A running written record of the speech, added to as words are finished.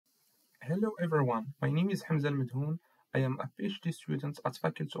Hello everyone, my name is Hamza Al-Medhoun. I am a PhD student at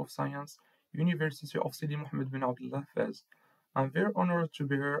Faculty of Science, University of Sidi Mohammed bin Abdullah Fez. I'm very honored to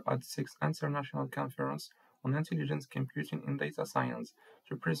be here at the 6th International Conference on Intelligent Computing in Data Science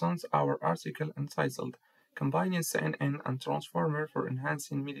to present our article entitled Combining CNN and Transformer for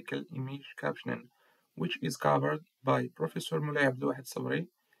Enhancing Medical Image Captioning, which is covered by Professor Moulay Abdulwahid Sabri,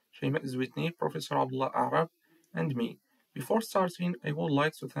 Shayma Zwitni, Professor Abdullah Arab, and me. Before starting, I would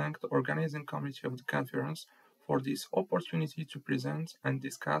like to thank the organizing committee of the conference for this opportunity to present and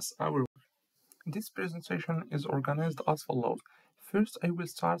discuss our work. This presentation is organized as follows. First, I will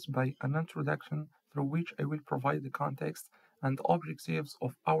start by an introduction through which I will provide the context and objectives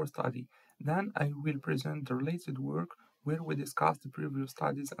of our study. Then I will present the related work where we discuss the previous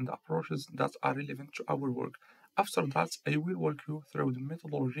studies and approaches that are relevant to our work. After that, I will walk you through the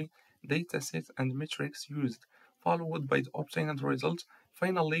methodology, dataset, and metrics used, followed by the obtained results.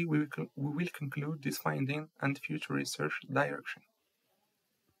 Finally, we will conclude this finding and future research direction.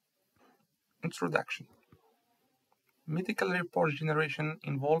 Introduction. Medical report generation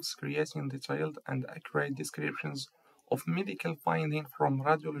involves creating detailed and accurate descriptions of medical findings from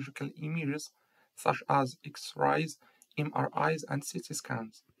radiological images such as X-rays, MRIs, and CT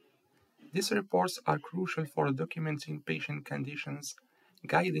scans. These reports are crucial for documenting patient conditions,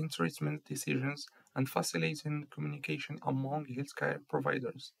 guiding treatment decisions, and facilitating communication among healthcare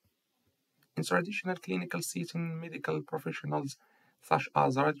providers. In traditional clinical setting, medical professionals such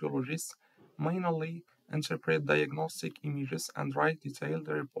as radiologists manually interpret diagnostic images and write detailed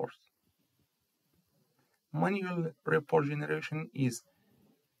reports. Manual report generation is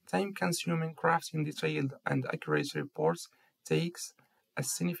time-consuming. Crafting detailed and accurate reports takes a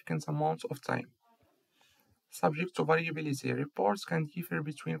significant amount of time. Subject to variability, reports can differ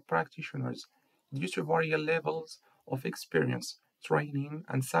between practitioners due to various levels of experience, training,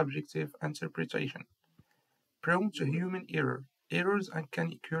 and subjective interpretation. Prone to human error. Errors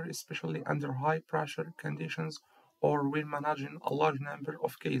can occur especially under high-pressure conditions or when managing a large number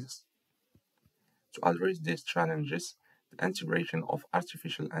of cases. To address these challenges, the integration of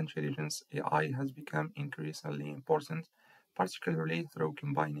artificial intelligence (AI) has become increasingly important, particularly through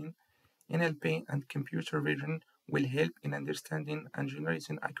combining NLP and computer vision will help in understanding and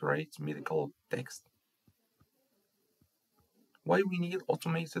generating accurate medical text. Why we need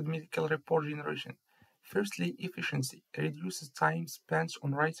automated medical report generation? Firstly, efficiency reduces time spent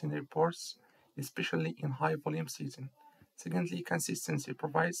on writing reports, especially in high volume setting. Secondly, consistency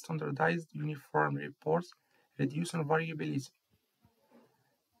provides standardized, uniform reports, reducing variability.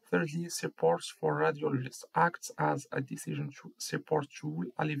 Thirdly, support for radiologists acts as a decision support tool,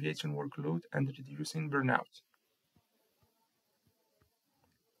 alleviating workload and reducing burnout.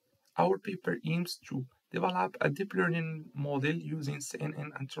 Our paper aims to develop a deep learning model using CNN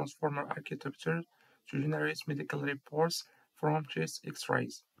and transformer architecture to generate medical reports from chest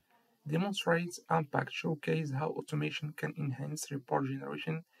X-rays. Demonstrates impact, showcase how automation can enhance report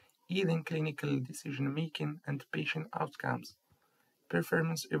generation, aiding clinical decision-making and patient outcomes.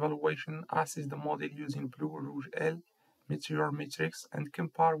 Performance evaluation assess the model using Blue Rouge L, Meteor metrics, and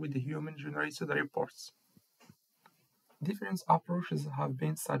compare with the human-generated reports. Different approaches have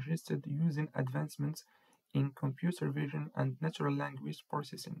been suggested using advancements in computer vision and natural language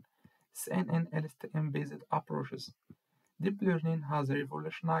processing, CNN LSTM-based approaches. Deep learning has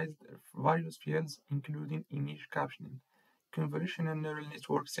revolutionized various fields, including image captioning. Convolutional neural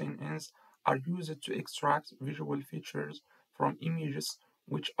networks (CNNs) are used to extract visual features from images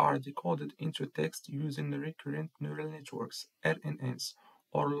which are decoded into text using recurrent neural networks (RNNs)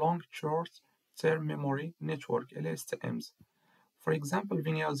 or long short-term memory network (LSTMs). For example,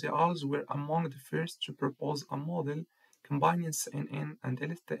 Venezuelans were among the first to propose a model combining CNN and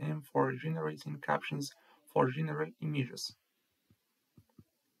LSTM for generating captions for general images.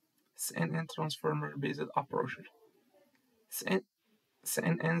 CNN transformer-based approaches.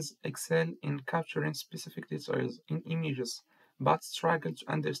 CNNs excel in capturing specific details in images, but struggle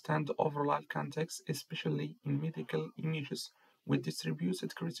to understand the overall context, especially in medical images with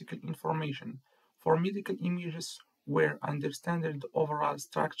distributed critical information. For medical images where understanding the overall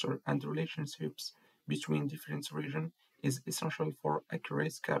structure and relationships between different regions is essential for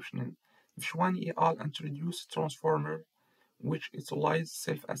accurate captioning, Vishwani et al. Introduced transformer which utilizes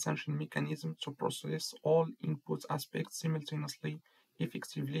self-ascension mechanism to process all input aspects simultaneously,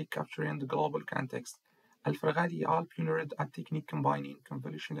 effectively capturing the global context. Al-Farghali et al. Pioneered a technique combining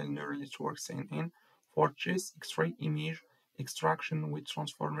convolutional neural networks (CNN) for chest X-ray image extraction with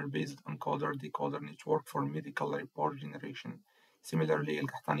transformer-based encoder-decoder network for medical report generation. Similarly,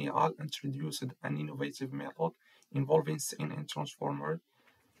 Al-Qahtani et al. Introduced an innovative method involving CNN transformer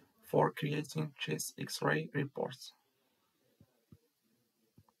for creating chest X-ray reports.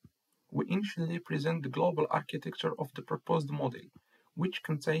 We initially present the global architecture of the proposed model, which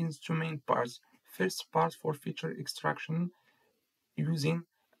contains two main parts. First part for feature extraction using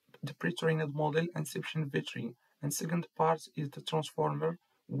the pre-trained model inception victory, and second part is the transformer,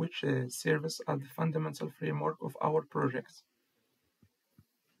 which serves as the fundamental framework of our project.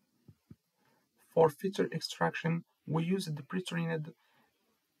 For feature extraction, we use the pre-trained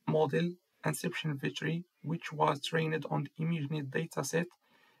model inception victory, which was trained on the ImageNet dataset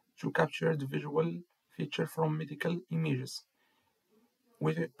to capture the visual feature from medical images.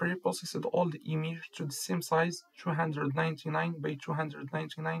 We pre-processed all the images to the same size, 299 by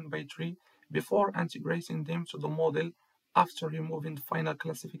 299 by 3, before integrating them to the model. After removing the final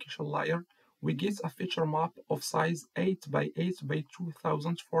classification layer, we get a feature map of size 8 by 8 by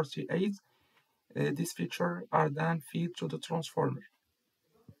 2048. These features are then fed to the transformer.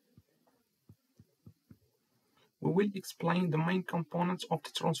 We will explain the main components of the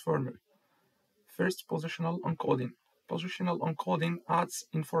transformer. First, positional encoding. Positional encoding adds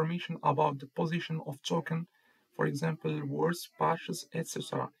information about the position of token, for example, words, patches,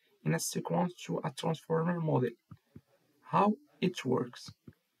 etc., in a sequence to a transformer model. How it works.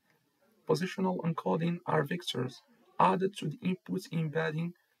 Positional encoding are vectors added to the input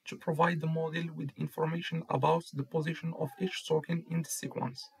embedding to provide the model with information about the position of each token in the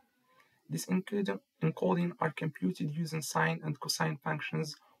sequence. These encoding are computed using sine and cosine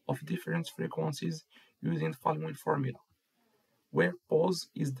functions of different frequencies using the following formula, where pos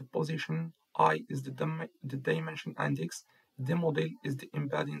is the position, I is the dimension index, the model is the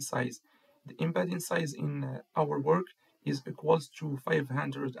embedding size. The embedding size in our work is equals to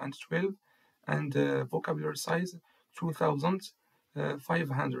 512 and vocabulary size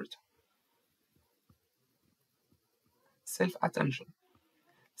 2500. Self-attention.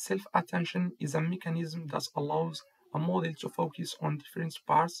 Self-attention is a mechanism that allows a model to focus on different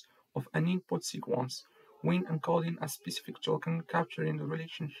parts of an input sequence when encoding a specific token, capturing the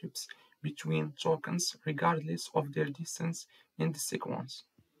relationships between tokens regardless of their distance in the sequence.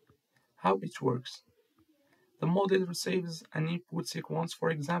 How it works. The model receives an input sequence,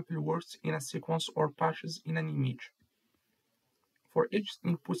 for example, words in a sequence or patches in an image. For each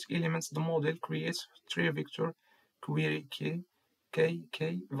input element, the model creates three vector query k,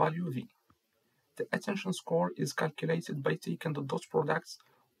 value v. The attention score is calculated by taking the dot products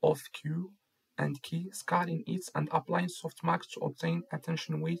of q and k, scaling it, and applying softmax to obtain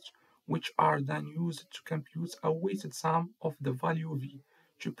attention weights, which are then used to compute a weighted sum of the value v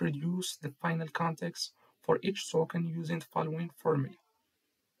to produce the final context for each token using the following formula.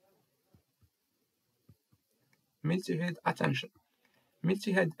 Multi-head attention.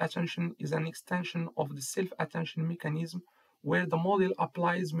 Multi-head attention is an extension of the self-attention mechanism where the model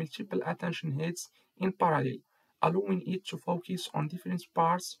applies multiple attention heads in parallel, allowing it to focus on different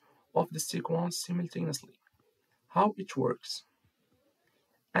parts of the sequence simultaneously. How it works.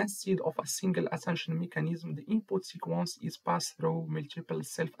 Instead of a single attention mechanism, the input sequence is passed through multiple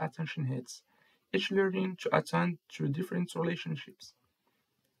self-attention heads, each learning to attend to different relationships.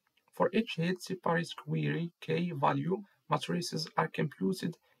 For each head separate query k value, matrices are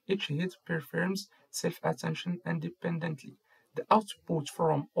computed. Each head performs self-attention independently. The output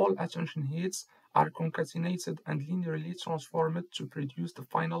from all attention heads are concatenated and linearly transformed to produce the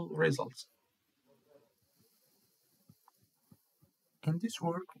final result. In this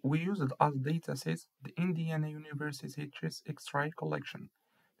work, we used as dataset the Indiana University Chest X-ray collection.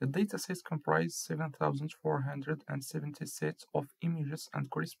 The dataset comprised 7,470 sets of images and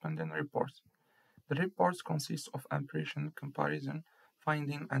corresponding reports. The reports consist of impression, comparison,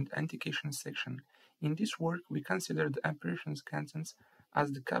 finding, and indication section. In this work, we consider the impressions contents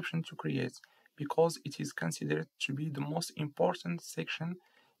as the caption to create because it is considered to be the most important section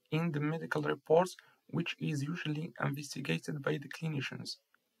in the medical reports, which is usually investigated by the clinicians.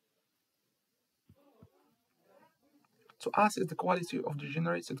 To assess the quality of the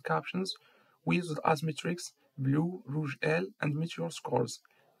generated captions, we used as metrics Blue, Rouge L, and Meteor scores.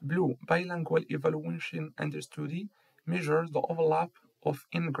 Blue, bilingual evaluation under study, measures the overlap of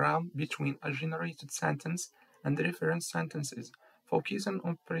n-gram between a generated sentence and the reference sentences, focusing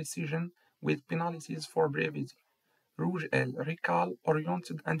on precision with penalties for brevity. Rouge L,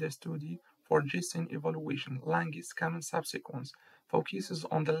 recall-oriented under study for JSON evaluation, longest common subsequence, focuses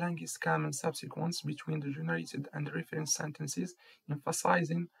on the longest common subsequence between the generated and the reference sentences,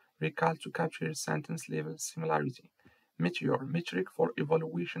 emphasizing recall to capture sentence level similarity. Meteor, metric for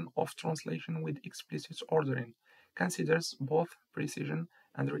evaluation of translation with explicit ordering, considers both precision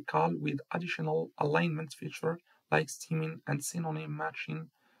and recall with additional alignment feature like stemming and synonym matching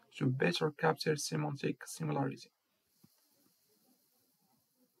to better capture semantic similarity.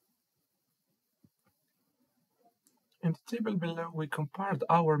 In the table below, we compared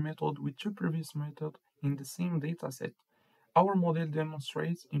our method with two previous methods in the same dataset. Our model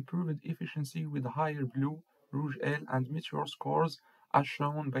demonstrates improved efficiency with higher blue, rouge L, and meteor scores as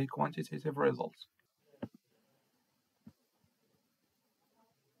shown by quantitative results.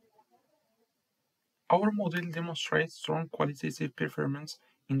 Our model demonstrates strong qualitative performance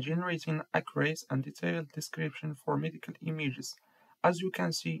in generating accurate and detailed description for medical images. As you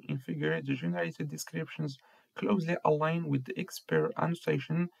can see in figure, the generated descriptions closely align with the expert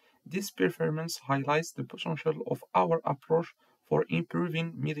annotation. This performance highlights the potential of our approach for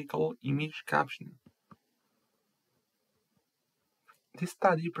improving medical image captioning. This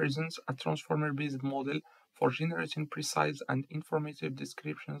study presents a transformer-based model for generating precise and informative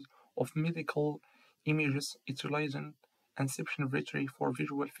descriptions of medical images utilizing Inception Victory for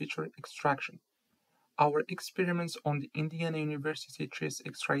visual feature extraction. Our experiments on the Indiana University chest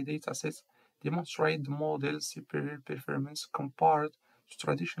X-ray datasets demonstrate the model's superior performance compared to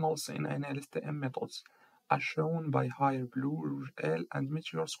traditional CNN LSTM methods, as shown by higher blue, rouge L, and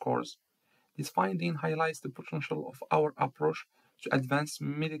meteor scores. This finding highlights the potential of our approach to advance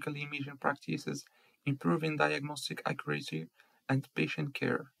medical imaging practices, improving diagnostic accuracy and patient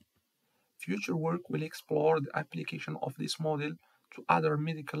care. Future work will explore the application of this model to other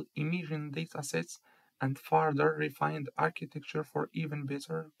medical imaging datasets and further refine the architecture for even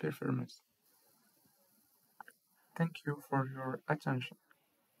better performance. Thank you for your attention.